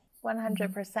aspirational.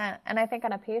 100%. And I think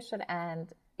on a patient end,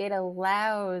 it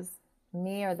allows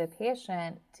me or the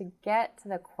patient to get to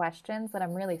the questions that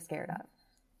I'm really scared of.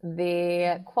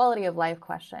 The quality of life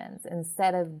questions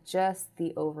instead of just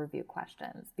the overview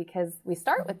questions, because we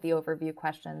start with the overview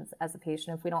questions as a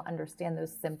patient if we don't understand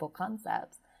those simple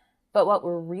concepts. But what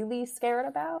we're really scared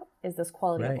about is this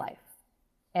quality of life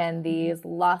and these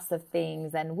loss of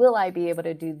things, and will I be able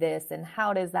to do this, and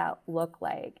how does that look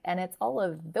like? And it's all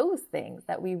of those things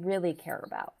that we really care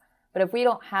about. But if we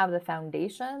don't have the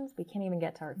foundations, we can't even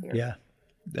get to our fears. Yeah,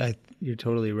 you're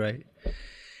totally right.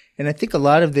 And I think a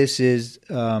lot of this is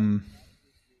a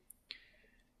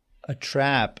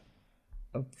trap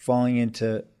of falling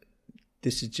into,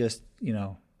 this is just,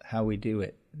 how we do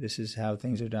it. This is how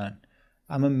things are done.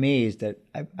 I'm amazed that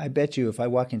I bet you if I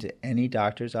walk into any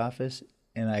doctor's office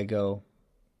and I go,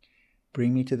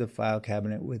 bring me to the file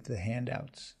cabinet with the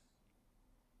handouts,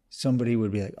 somebody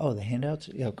would be like, oh, the handouts?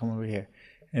 Yeah, come over here.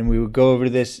 And we would go over to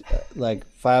this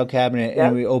file cabinet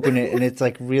and we open it, and it's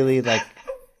like really like,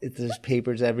 there's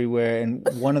papers everywhere, and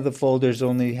one of the folders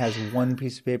only has one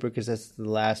piece of paper because that's the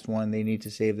last one. They need to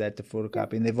save that to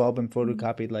photocopy, and they've all been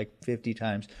photocopied like 50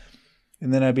 times.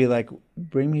 And then I'd be like,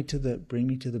 bring me to the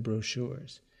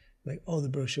brochures. Like, oh, the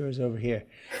brochures over here,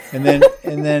 and then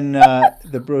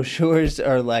the brochures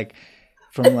are like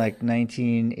from like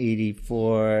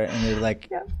 1984, and they're like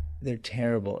they're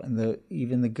terrible, and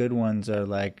even the good ones are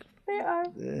like,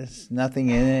 there's nothing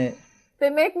in it. They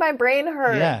make my brain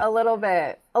hurt a little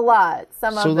bit, a lot.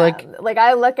 Some of them. Like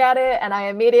I look at it and I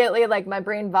immediately my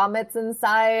brain vomits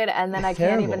inside, and then I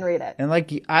can't even read it. And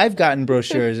like I've gotten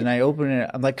brochures and I open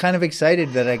it, I'm like kind of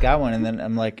excited that I got one, and then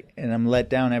I'm like, and I'm let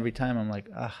down every time. I'm like,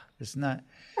 it's not.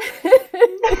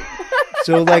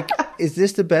 So is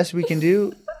this the best we can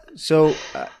do? So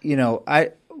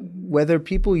whether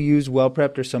people use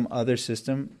WellPrept or some other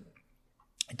system,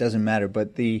 it doesn't matter.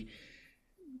 But the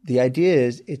idea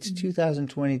is it's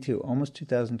 2022, almost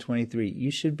 2023. You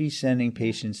should be sending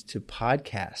patients to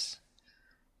podcasts.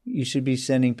 You should be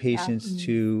sending patients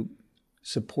to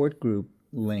support group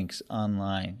links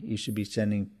online. You should be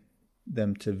sending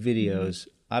them to videos.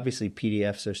 Obviously,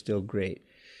 PDFs are still great.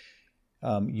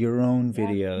 Your own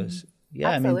videos.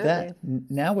 Yeah, absolutely. I mean,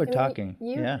 now we're talking.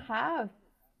 You have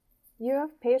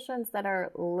patients that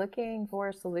are looking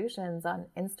for solutions on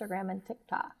Instagram and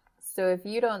TikTok. So if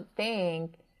you don't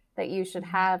think that you should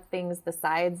have things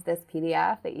besides this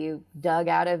PDF that you dug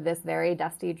out of this very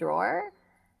dusty drawer,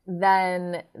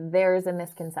 then there's a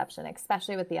misconception,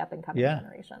 especially with the up and coming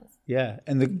generations. Yeah.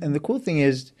 And the cool thing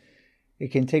is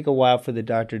it can take a while for the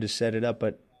doctor to set it up,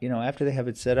 but after they have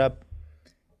it set up,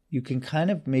 you can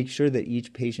kind of make sure that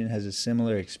each patient has a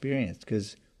similar experience,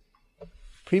 because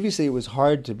previously it was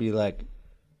hard to be like,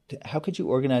 how could you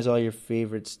organize all your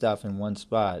favorite stuff in one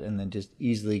spot and then just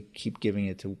easily keep giving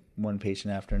it to one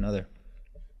patient after another?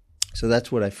 So that's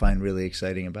what I find really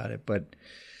exciting about it. But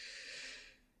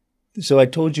so I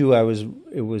told you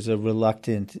it was a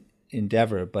reluctant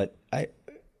endeavor, but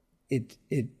it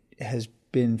has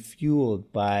been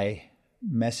fueled by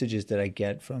messages that I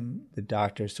get from the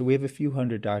doctors. So we have a few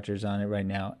hundred doctors on it right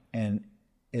now, and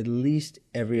at least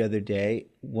every other day,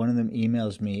 one of them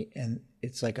emails me, and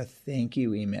it's like a thank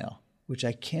you email, which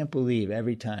I can't believe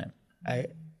every time.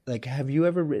 Have you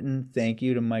ever written thank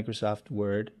you to Microsoft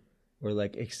Word or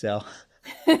Excel?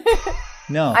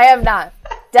 No. I have not.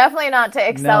 Definitely not to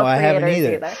Excel creators I haven't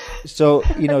either. So,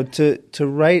 to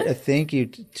write a thank you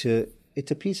to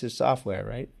it's a piece of software,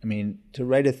 right? I mean, to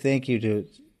write a thank you to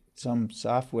some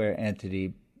software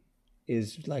entity,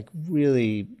 is like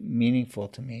really meaningful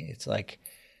to me. It's like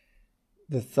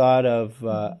the thought of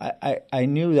I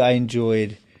knew I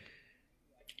enjoyed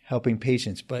helping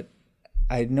patients, but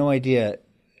I had no idea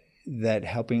that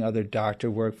helping other doctor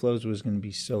workflows was going to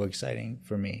be so exciting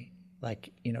for me.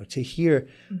 Like, to hear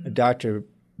a doctor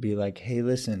be like, hey,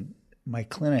 listen, my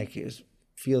clinic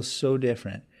feels so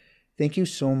different. Thank you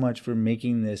so much for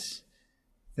making this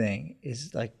thing.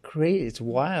 It's like great. It's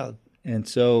wild. And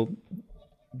so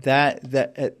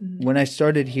when I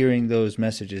started hearing those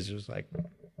messages, it was like,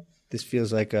 this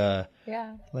feels like a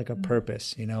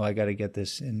purpose. I got to get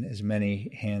this in as many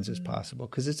hands as possible,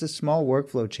 because it's a small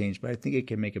workflow change, but I think it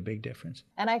can make a big difference.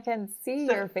 And I can see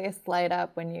your face light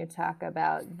up when you talk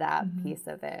about that piece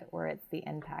of it, where it's the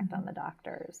impact on the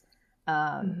doctors.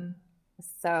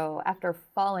 So after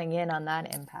falling in on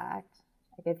that impact,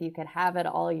 like if you could have it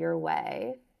all your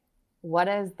way, what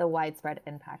does the widespread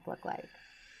impact look like?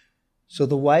 So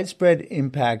the widespread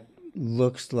impact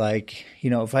looks like,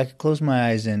 if I could close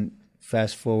my eyes and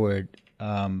fast forward,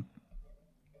 WellPrept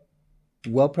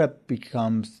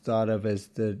becomes thought of as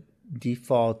the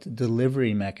default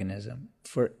delivery mechanism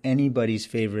for anybody's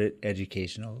favorite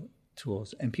educational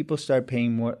tools, and people start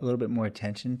paying a little bit more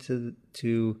attention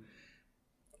to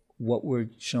what we're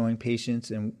showing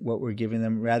patients and what we're giving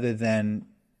them, rather than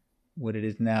what it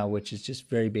is now, which is just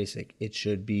very basic. It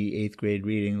should be 8th grade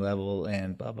reading level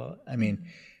and blah blah. I mean,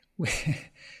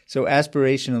 so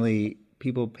aspirationally,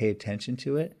 people pay attention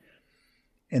to it.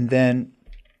 And then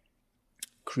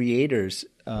creators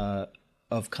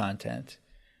of content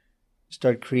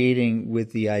start creating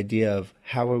with the idea of,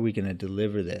 how are we going to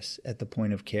deliver this at the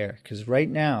point of care? Because right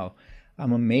now,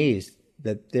 I'm amazed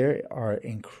that there are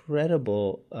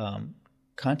incredible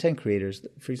content creators.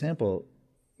 For example,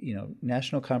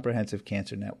 National Comprehensive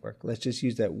Cancer Network. Let's just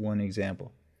use that one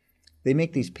example. They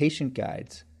make these patient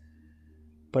guides,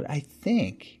 but I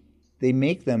think they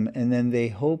make them and then they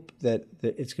hope that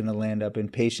it's going to land up in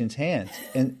patients' hands.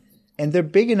 And they're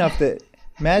big enough that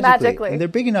magically. And they're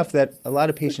big enough that a lot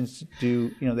of patients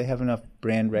do, they have enough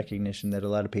brand recognition that a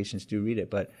lot of patients do read it.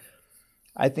 But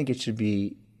I think it should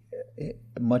be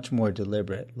much more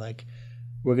deliberate. Like,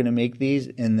 we're going to make these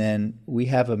and then we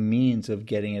have a means of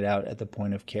getting it out at the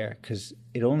point of care, because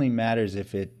it only matters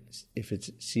if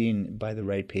it's seen by the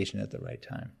right patient at the right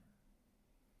time.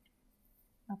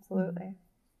 Absolutely.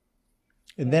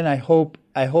 And then I hope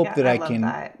that I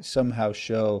can somehow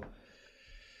show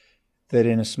that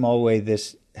in a small way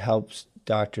this helps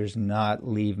doctors not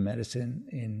leave medicine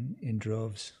in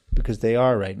droves, because they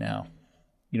are right now.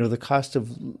 The cost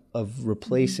of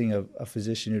replacing a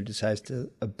physician who decides to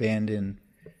abandon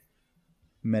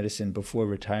medicine before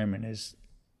retirement is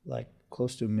like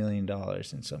close to $1 million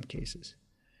in some cases.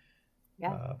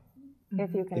 Yeah,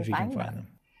 if you can find them.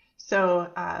 So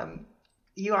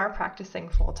you are practicing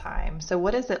full time. So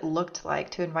what does it look like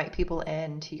to invite people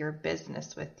into your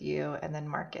business with you and then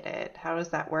market it? How does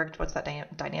that work? What's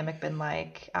that dynamic been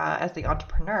like as the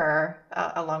entrepreneur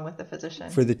along with the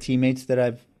physician? For the teammates that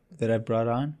I've brought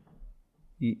on?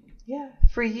 Yeah,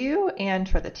 for you and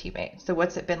for the teammates. So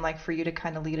what's it been like for you to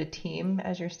kind of lead a team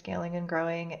as you're scaling and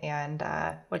growing, and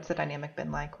what's the dynamic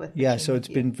been like with the team so it's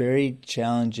been very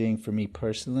challenging for me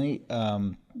personally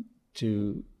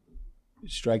to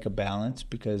strike a balance,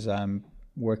 because I'm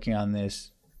working on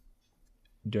this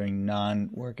during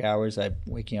non-work hours. I'm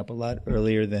waking up a lot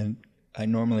earlier than I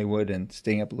normally would and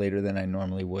staying up later than I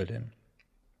normally would, and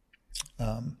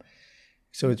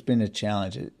so it's been a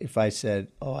challenge. If I said,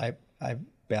 I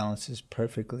balance this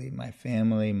perfectly, my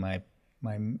family, my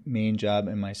main job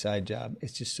and my side job,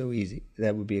 it's just so easy.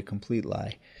 That would be a complete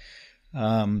lie.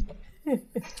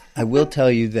 I will tell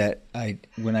you that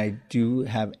when I do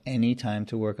have any time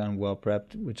to work on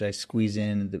WellPrept, which I squeeze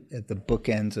in at the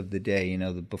bookends of the day,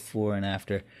 the before and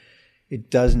after,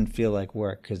 it doesn't feel like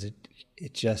work, because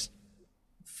it just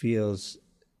feels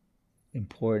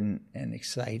important and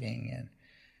exciting. And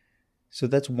so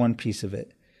that's one piece of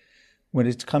it. When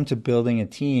it's come to building a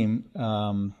team,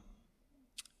 I'll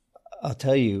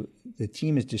tell you, the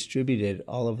team is distributed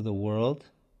all over the world.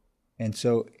 And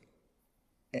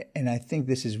I think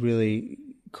this is really,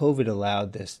 COVID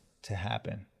allowed this to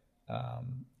happen.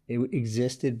 It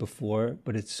existed before,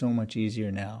 but it's so much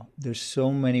easier now. There's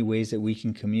so many ways that we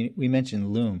can communicate. We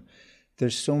mentioned Loom.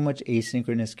 There's so much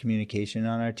asynchronous communication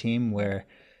on our team, where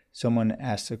someone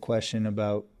asks a question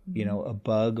about, a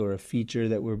bug or a feature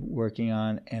that we're working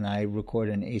on, and I record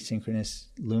an asynchronous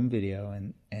Loom video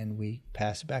and we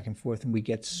pass it back and forth, and we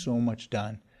get so much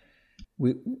done.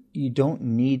 You don't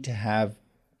need to have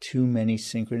too many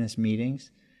synchronous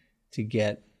meetings to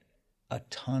get a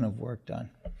ton of work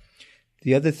done.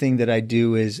 The other thing that I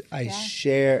do is I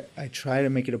try to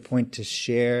make it a point to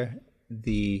share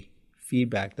the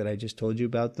feedback that I just told you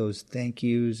about, those thank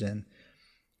yous, and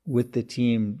with the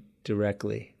team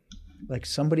directly. Like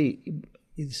somebody,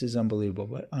 this is unbelievable,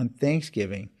 but on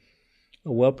Thanksgiving, a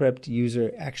WellPrept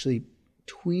user actually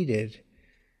tweeted,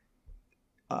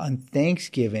 on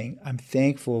Thanksgiving, I'm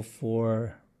thankful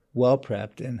for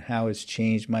WellPrept and how it's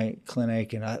changed my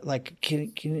clinic. And I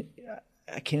can't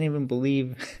even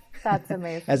believe. That's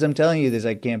amazing. As I'm telling you this,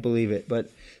 I can't believe it. But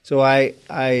so I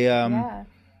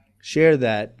share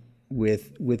that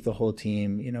with the whole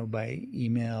team, by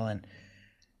email, and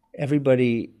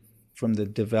everybody from the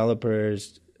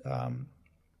developers.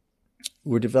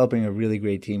 We're developing a really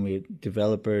great team. We have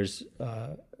developers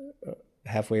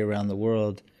halfway around the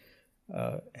world,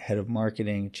 head of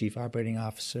marketing, chief operating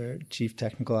officer, chief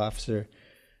technical officer.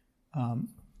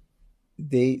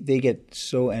 They get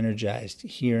so energized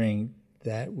hearing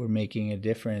that we're making a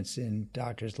difference in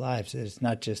doctors' lives. It's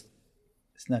not just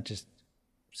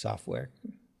software.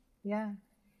 Yeah.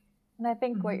 And I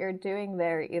think what you're doing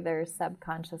there, either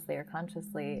subconsciously or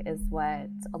consciously, is what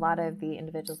a lot of the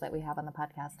individuals that we have on the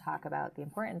podcast talk about the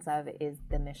importance of, is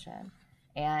the mission,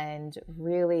 and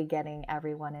really getting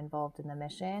everyone involved in the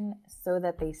mission so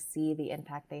that they see the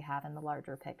impact they have in the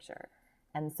larger picture.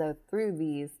 And so through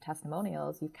these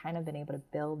testimonials, you've kind of been able to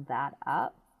build that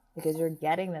up, because you're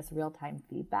getting this real-time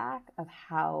feedback of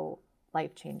how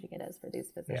life-changing it is for these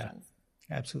physicians.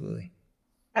 Yeah, absolutely.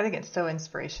 I think it's so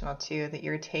inspirational too that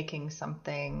you're taking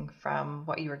something from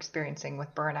what you were experiencing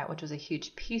with burnout, which was a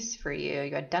huge piece for you.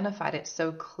 You identified it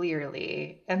so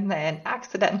clearly and then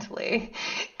accidentally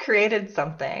created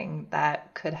something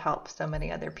that could help so many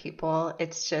other people.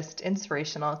 It's just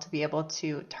inspirational to be able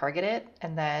to target it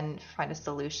and then find a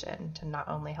solution to not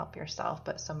only help yourself,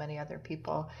 but so many other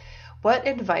people. What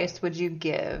advice would you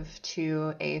give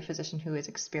to a physician who is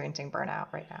experiencing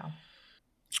burnout right now?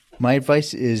 My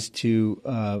advice is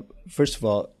to, first of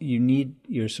all, you need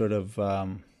your sort of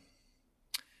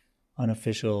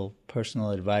unofficial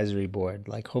personal advisory board.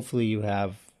 Like, hopefully you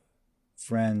have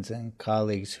friends and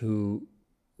colleagues whose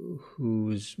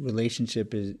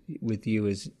relationship with you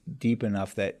is deep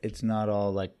enough that it's not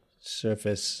all like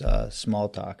surface small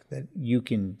talk, that you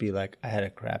can be like, I had a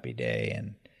crappy day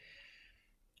and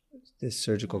this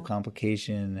surgical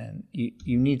complication, and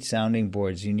you need sounding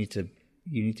boards. You need to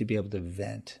be able to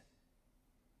vent.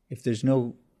 If there's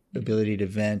no ability to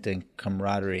vent and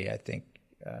camaraderie, I think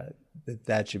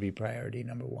that should be priority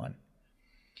number one.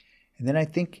 And then I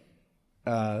think,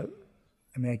 I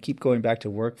keep going back to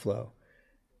workflow.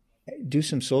 Do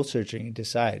some soul searching and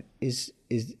decide, is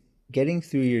getting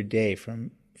through your day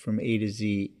from A to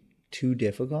Z too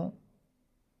difficult?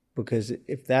 Because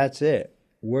if that's it,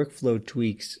 workflow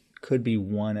tweaks could be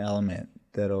one element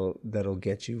that'll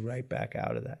get you right back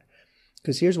out of that.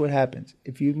 Because here's what happens: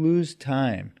 if you lose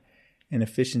time and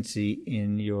efficiency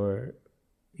in your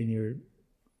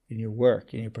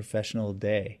work, in your professional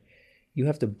day, you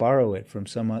have to borrow it from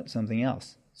something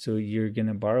else. So you're going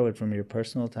to borrow it from your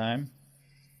personal time,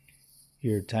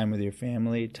 your time with your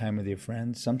family, time with your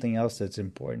friends, something else that's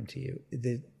important to you.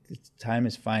 Time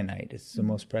is finite. It's the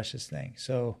most precious thing.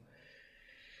 So,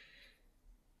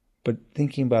 but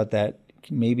thinking about that,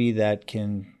 maybe that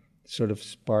can sort of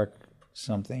spark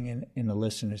something in a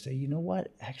listener, say, you know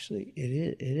what, actually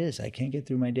it is. I can't get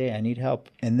through my day. I need help.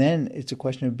 And then it's a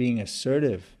question of being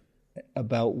assertive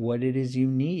about what it is you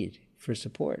need for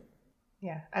support.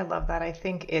 Yeah, I love that. I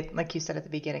think it, like you said at the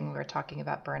beginning, when we were talking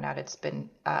about burnout, it's been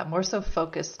more so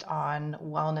focused on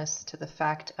wellness to the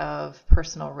fact of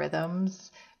personal rhythms,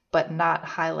 but not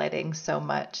highlighting so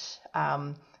much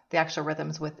the actual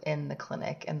rhythms within the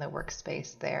clinic and the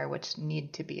workspace there, which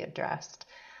need to be addressed.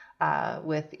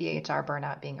 With EHR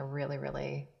burnout being a really,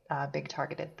 really big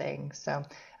targeted thing. So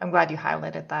I'm glad you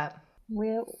highlighted that.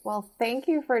 Well, thank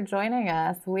you for joining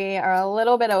us. We are a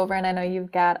little bit over, and I know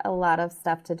you've got a lot of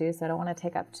stuff to do, so I don't want to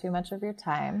take up too much of your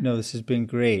time. No, this has been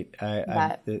great.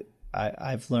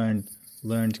 I've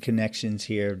learned connections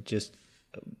here just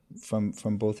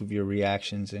from both of your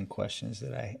reactions and questions,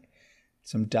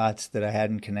 some dots that I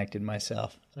hadn't connected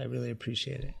myself. So I really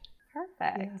appreciate it.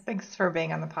 Perfect. Yeah, thanks for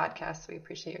being on the podcast. We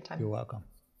appreciate your time. You're welcome.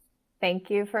 Thank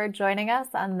you for joining us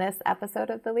on this episode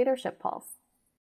of the Leadership Pulse.